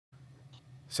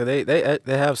So they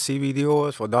have CBD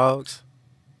oils for dogs.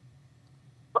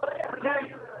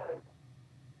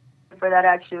 For that,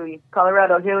 actually,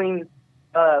 Colorado Healing,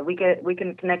 we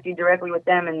can connect you directly with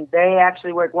them, and they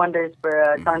actually work wonders for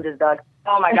Sanja's dog.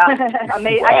 Oh my gosh,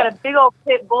 amazing! I got a big old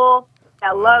pit bull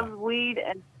that loves weed,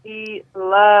 and he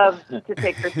loves to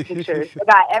take her pictures. I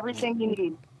got everything you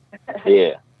need.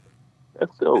 Yeah,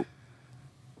 that's dope.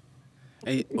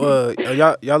 Hey, are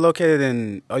y'all located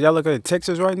in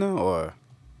Texas right now or?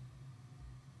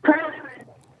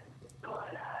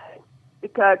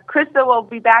 Because Krysta will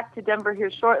be back to Denver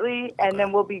here shortly, and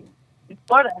then we'll be in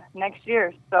Florida next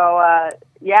year. So,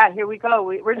 yeah, here we go.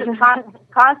 We're just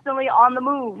constantly on the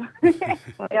move.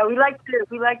 Yeah, we like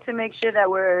to make sure that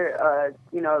we're,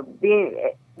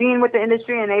 being with the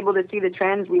industry and able to see the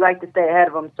trends. We like to stay ahead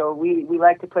of them. So we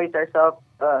like to place ourselves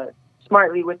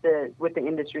smartly with the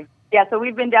industry. Yeah, so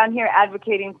we've been down here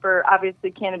advocating for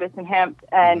obviously cannabis and hemp,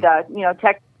 and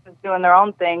Texas is doing their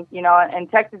own thing, and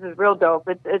Texas is real dope.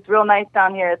 It's real nice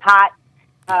down here. It's hot.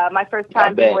 My first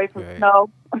time being away from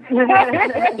snow.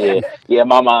 Yeah.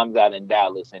 My mom's out in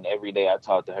Dallas, and every day I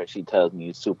talk to her, she tells me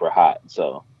it's super hot.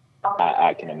 So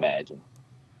I can imagine.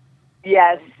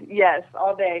 Yes,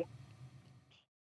 all day.